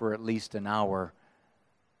talk for at least an hour,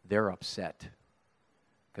 they're upset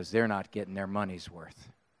because they're not getting their money's worth.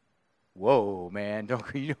 Whoa, man,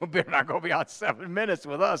 you better not go beyond 7 minutes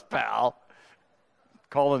with us, pal.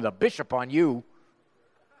 Calling the bishop on you.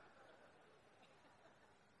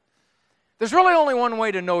 There's really only one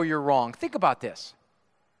way to know you're wrong. Think about this.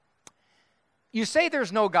 You say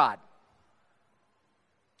there's no God.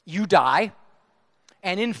 You die.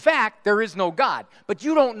 And in fact, there is no God. But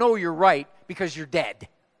you don't know you're right because you're dead.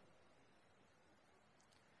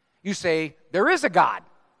 You say there is a God.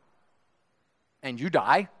 And you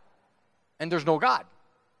die. And there's no God.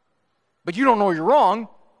 But you don't know you're wrong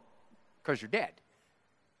because you're dead.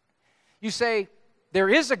 You say there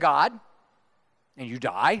is a God. And you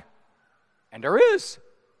die. And there is.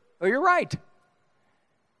 Oh, you're right.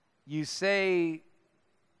 You say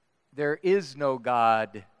there is no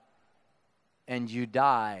God, and you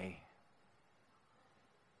die,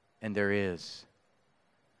 and there is.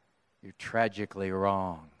 You're tragically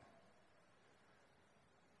wrong.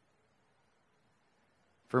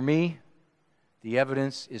 For me, the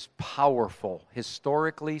evidence is powerful,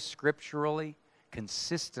 historically, scripturally,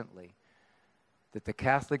 consistently, that the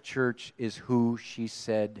Catholic Church is who she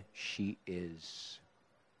said she is.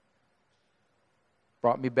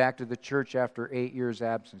 Brought me back to the church after 8 years'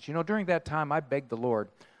 absence. You know, during that time, I begged the Lord.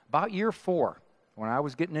 About year 4, when I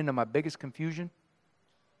was getting into my biggest confusion,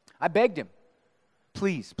 I begged Him,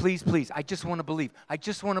 please, please, please, I just want to believe. I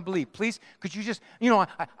just want to believe. Please, could you just, you know,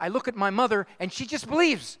 I look at my mother, and she just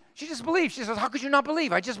believes. She just believes. She says, how could you not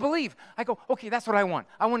believe? I just believe. I go, okay, that's what I want.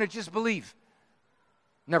 I want to just believe.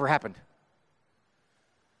 Never happened.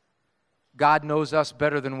 God knows us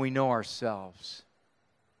better than we know ourselves.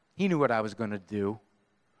 He knew what I was going to do.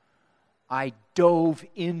 I dove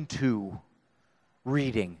into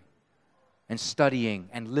reading and studying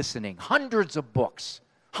and listening. Hundreds of books,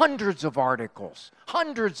 hundreds of articles,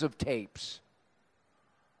 hundreds of tapes.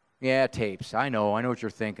 Yeah, tapes. I know what you're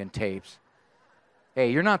thinking, tapes.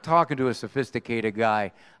 Hey, you're not talking to a sophisticated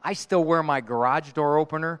guy. I still wear my garage door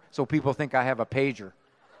opener so people think I have a pager.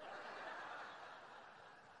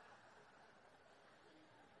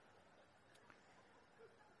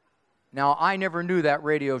 Now, I never knew that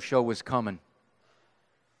radio show was coming.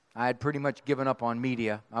 I had pretty much given up on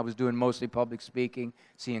media. I was doing mostly public speaking,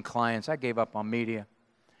 seeing clients. I gave up on media.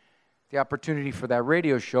 The opportunity for that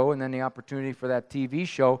radio show and then the opportunity for that TV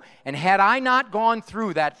show. And had I not gone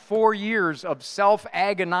through that 4 years of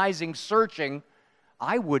self-agonizing searching,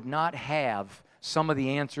 I would not have some of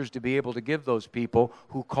the answers to be able to give those people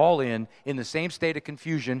who call in the same state of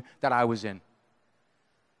confusion that I was in.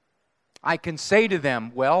 I can say to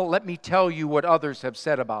them, well, let me tell you what others have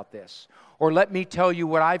said about this. Or let me tell you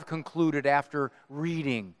what I've concluded after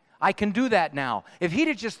reading. I can do that now. If he'd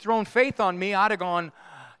have just thrown faith on me, I'd have gone,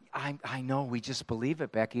 I know, we just believe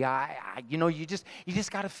it, Becky. You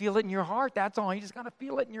just got to feel it in your heart. That's all. You just got to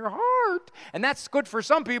feel it in your heart. And that's good for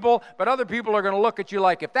some people, but other people are going to look at you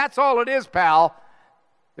like, if that's all it is, pal,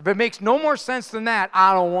 if it makes no more sense than that,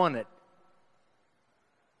 I don't want it.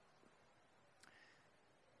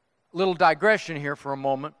 Little digression here for a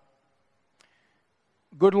moment.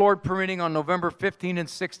 Good Lord permitting, on November 15 and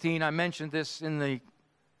 16, I mentioned this in the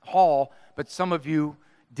hall, but some of you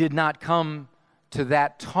did not come to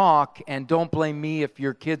that talk, and don't blame me if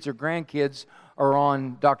your kids or grandkids are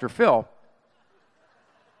on Dr. Phil.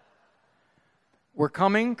 We're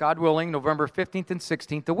coming, God willing, November 15th and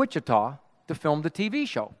 16th to Wichita to film the TV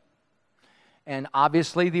show. And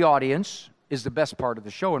obviously the audience is the best part of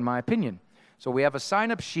the show, in my opinion. So we have a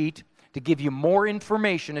sign-up sheet to give you more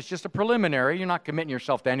information. It's just a preliminary. You're not committing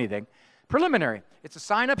yourself to anything. Preliminary. It's a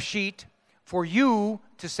sign-up sheet for you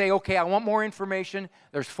to say, okay, I want more information.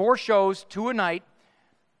 There's 4 shows, 2 a night.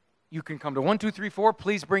 You can come to 1, 2, 3, 4.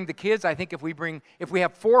 Please bring the kids. I think if we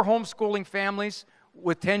have 4 homeschooling families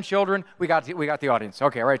with 10 children, we got the audience.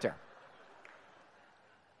 Okay, right there.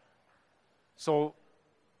 So,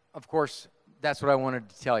 of course, that's what I wanted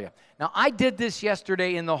to tell you. Now, I did this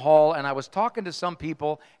yesterday in the hall, and I was talking to some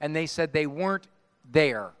people, and they said they weren't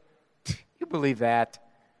there. You believe that?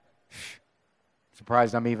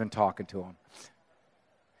 Surprised I'm even talking to them.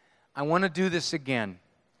 I want to do this again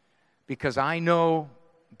because I know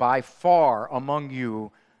by far among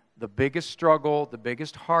you the biggest struggle, the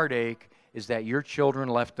biggest heartache is that your children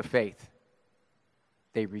left the faith.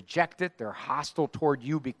 They reject it. They're hostile toward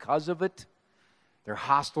you because of it. They're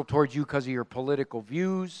hostile towards you because of your political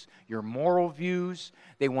views, your moral views.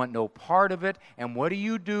 They want no part of it. And what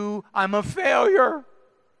do? I'm a failure.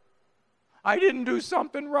 I didn't do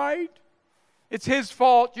something right. It's his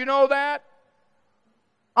fault. You know that?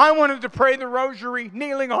 I wanted to pray the rosary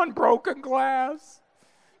kneeling on broken glass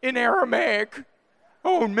in Aramaic.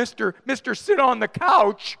 Oh, Mr. Sit on the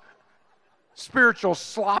couch. Spiritual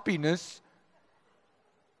sloppiness.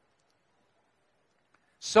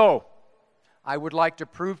 So, I would like to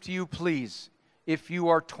prove to you, please, if you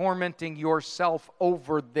are tormenting yourself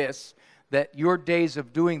over this, that your days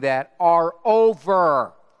of doing that are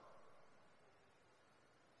over.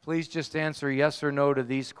 Please just answer yes or no to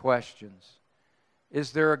these questions.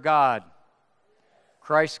 Is there a God?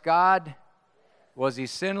 Christ God? Was he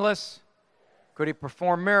sinless? Could he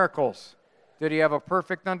perform miracles? Did he have a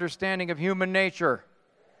perfect understanding of human nature?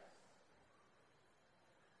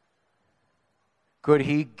 Could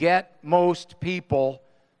he get most people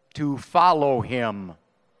to follow him?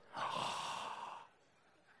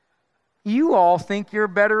 You all think you're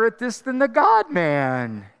better at this than the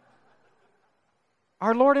God-man.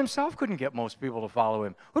 Our Lord himself couldn't get most people to follow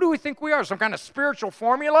him. Who do we think we are? Some kind of spiritual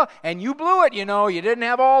formula? And you blew it, you know. You didn't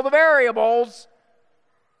have all the variables.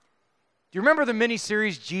 Do you remember the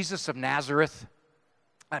miniseries Jesus of Nazareth?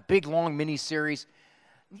 That big, long miniseries.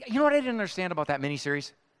 You know what I didn't understand about that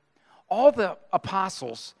miniseries? All the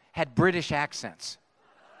apostles had British accents.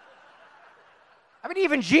 I mean,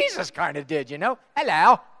 even Jesus kind of did, you know.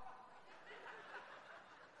 Hello.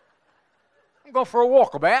 I'm going for a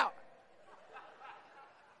walkabout.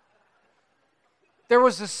 There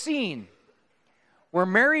was a scene where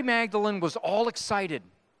Mary Magdalene was all excited.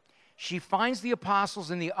 She finds the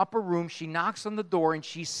apostles in the upper room. She knocks on the door and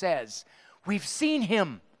she says, "We've seen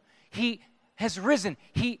him. He has risen.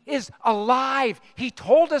 He is alive. He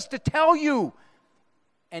told us to tell you."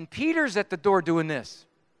 And Peter's at the door doing this.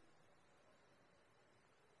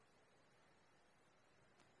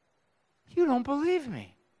 You don't believe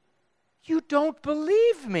me. You don't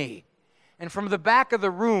believe me. And from the back of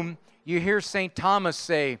the room, you hear St. Thomas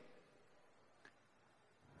say,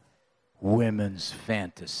 "Women's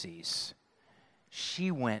fantasies." She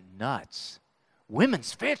went nuts.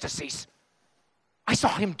 Women's fantasies? I saw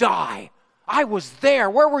him die. I was there.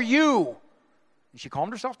 Where were you? And she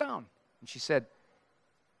calmed herself down. And she said,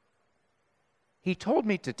 "He told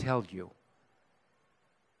me to tell you,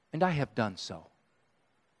 and I have done so."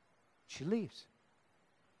 She leaves.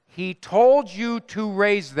 He told you to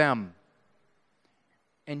raise them,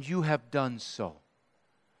 and you have done so.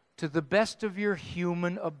 To the best of your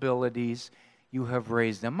human abilities, you have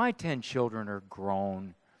raised them. My 10 children are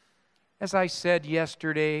grown. As I said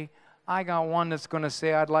yesterday, I got one that's going to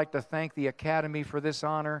say, "I'd like to thank the Academy for this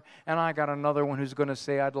honor," and I got another one who's going to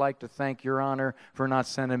say, "I'd like to thank Your Honor for not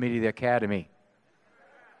sending me to the Academy."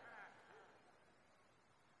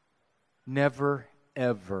 Never,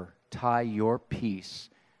 ever tie your peace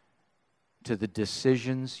to the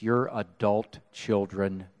decisions your adult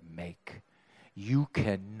children make. You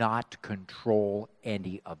cannot control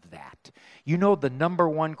any of that. You know, the number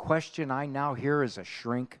one question I now hear as a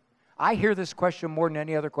shrink, I hear this question more than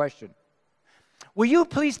any other question. Will you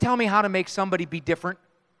please tell me how to make somebody be different?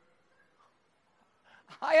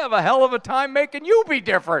 I have a hell of a time making you be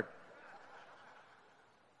different.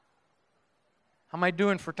 How am I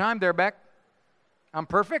doing for time there, Beck? I'm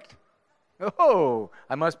perfect? Oh,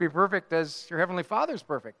 I must be perfect as your Heavenly Father's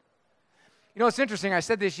perfect. You know, it's interesting. I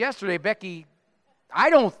said this yesterday. Becky, I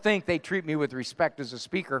don't think they treat me with respect as a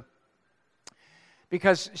speaker.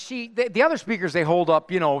 Because the other speakers, they hold up,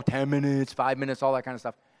 10 minutes, 5 minutes, all that kind of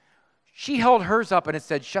stuff. She held hers up and it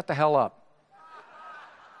said, "Shut the hell up."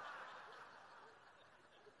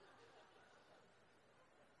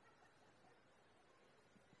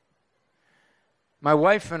 My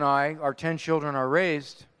wife and I, our 10 children are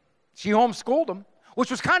raised. She homeschooled them,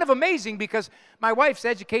 which was kind of amazing because my wife's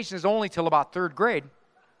education is only till about 3rd grade.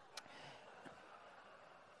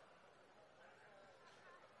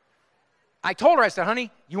 I told her, I said,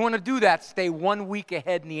 honey, you want to do that, stay 1 week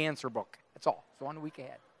ahead in the answer book. That's all. It's 1 week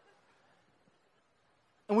ahead.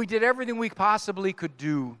 And we did everything we possibly could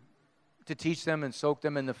do to teach them and soak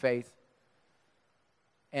them in the faith.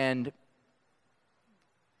 And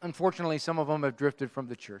unfortunately, some of them have drifted from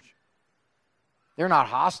the church. They're not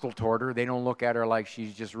hostile toward her. They don't look at her like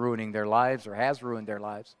she's just ruining their lives or has ruined their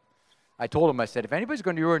lives. I told them, I said, if anybody's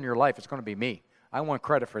going to ruin your life, it's going to be me. I want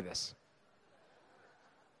credit for this.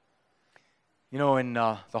 You know, in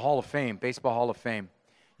the Hall of Fame, Baseball Hall of Fame,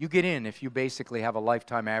 you get in if you basically have a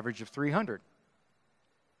lifetime average of 300.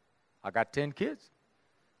 I got 10 kids.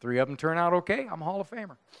 3 of them turn out okay. I'm a Hall of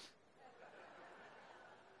Famer.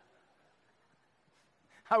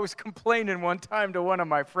 I was complaining one time to one of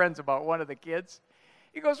my friends about one of the kids.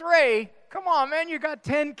 He goes, Ray, come on, man, you got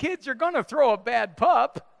 10 kids. You're going to throw a bad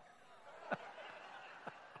pup.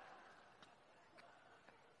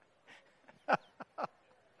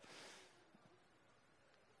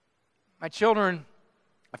 My children,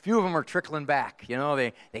 a few of them are trickling back. You know,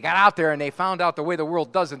 they got out there and they found out the way the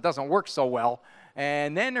world doesn't work so well.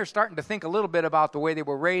 And then they're starting to think a little bit about the way they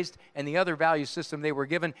were raised and the other value system they were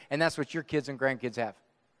given, and that's what your kids and grandkids have.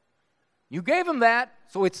 You gave them that,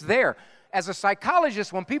 so it's there. As a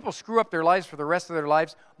psychologist, when people screw up their lives for the rest of their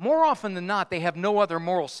lives, more often than not, they have no other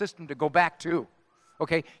moral system to go back to.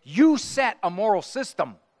 Okay? You set a moral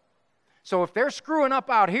system. So if they're screwing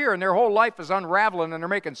up out here and their whole life is unraveling and they're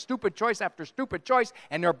making stupid choice after stupid choice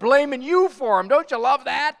and they're blaming you for them, don't you love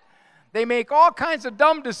that? They make all kinds of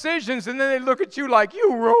dumb decisions and then they look at you like,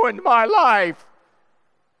 you ruined my life.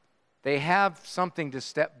 They have something to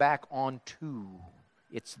step back onto.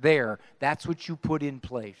 It's there. That's what you put in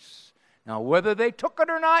place. Now, whether they took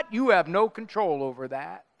it or not, you have no control over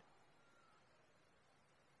that.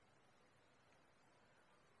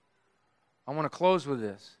 I want to close with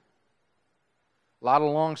this. A lot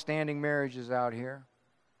of long-standing marriages out here.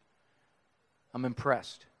 I'm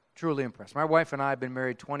impressed, truly impressed. My wife and I have been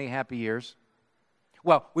married 20 happy years.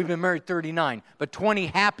 Well, we've been married 39, but 20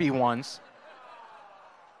 happy ones.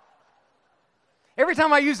 Every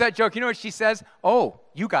time I use that joke, you know what she says? Oh,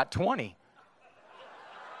 you got 20.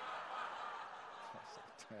 I'll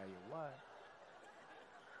tell you what.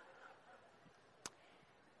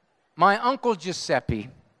 My uncle Giuseppe,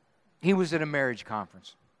 he was at a marriage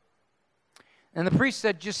conference. And the priest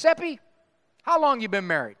said, Giuseppe, how long you been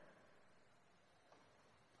married?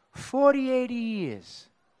 48 years.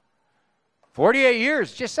 48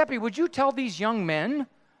 years. Giuseppe, would you tell these young men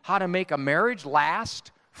how to make a marriage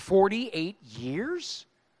last 48 years?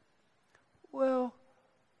 Well,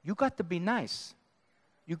 you got to be nice.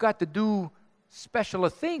 You got to do special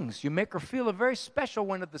things. You make her feel very special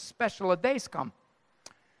when the special days come.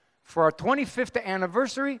 For our 25th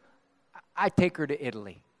anniversary, I take her to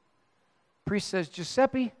Italy. Priest says,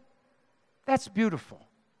 Giuseppe, that's beautiful.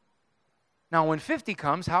 Now, when 50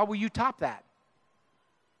 comes, how will you top that?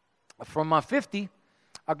 From my 50,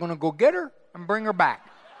 I'm going to go get her and bring her back.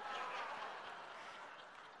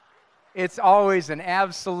 It's always an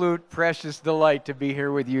absolute precious delight to be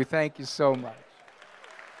here with you. Thank you so much.